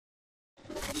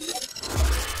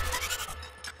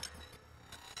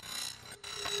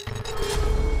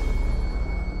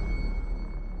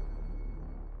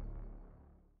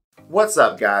What's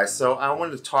up, guys? So I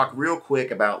wanted to talk real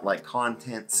quick about like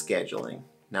content scheduling.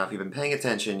 Now, if you've been paying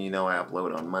attention, you know I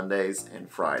upload on Mondays and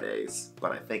Fridays,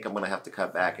 but I think I'm gonna have to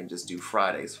cut back and just do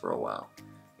Fridays for a while.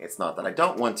 It's not that I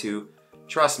don't want to.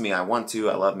 Trust me, I want to.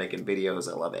 I love making videos.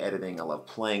 I love editing. I love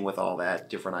playing with all that,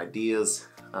 different ideas.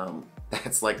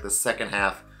 That's like the second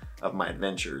half of my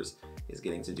adventures, is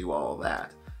getting to do all of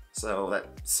that. So that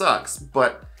sucks,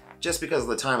 but just because of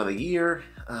the time of the year,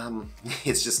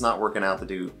 it's just not working out to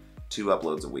do 2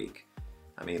 uploads a week.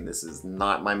 I mean, this is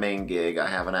not my main gig. I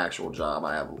have an actual job.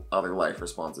 I have other life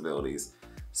responsibilities.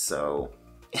 So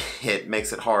it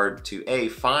makes it hard to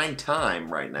find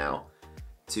time right now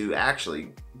to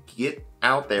actually get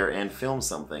out there and film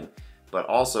something. But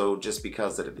also just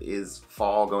because it is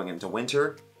fall going into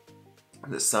winter,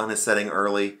 the sun is setting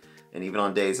early, and even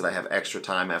on days that I have extra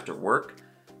time after work,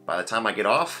 by the time I get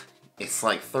off, it's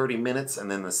like 30 minutes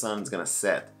and then the sun's gonna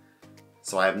set.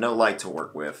 So I have no light to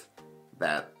work with.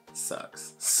 That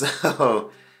sucks. So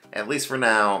at least for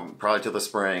now, probably till the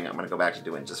spring, I'm gonna go back to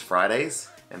doing just Fridays,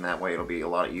 and that way it'll be a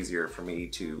lot easier for me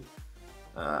to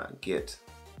get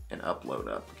an upload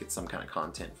up, get some kind of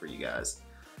content for you guys.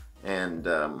 And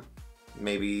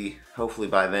maybe, hopefully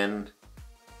by then,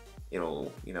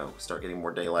 it'll, start getting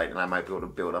more daylight, and I might be able to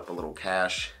build up a little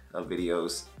cache of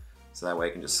videos, so that way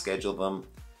I can just schedule them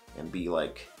and be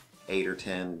like 8 or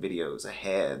 10 videos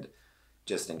ahead,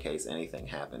 just in case anything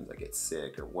happens, I get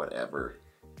sick or whatever.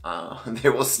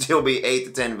 There will still be 8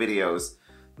 to 10 videos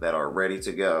that are ready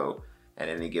to go at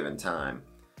any given time.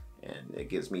 And it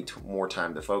gives me more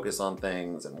time to focus on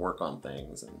things and work on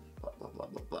things and blah, blah, blah,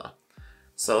 blah, blah.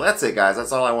 So that's it, guys.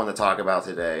 That's all I want to talk about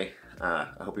today. I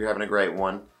hope you're having a great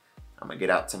one. I'm going to get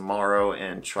out tomorrow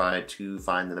and try to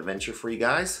find an adventure for you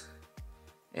guys.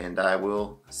 And I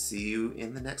will see you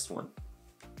in the next one.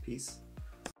 Peace.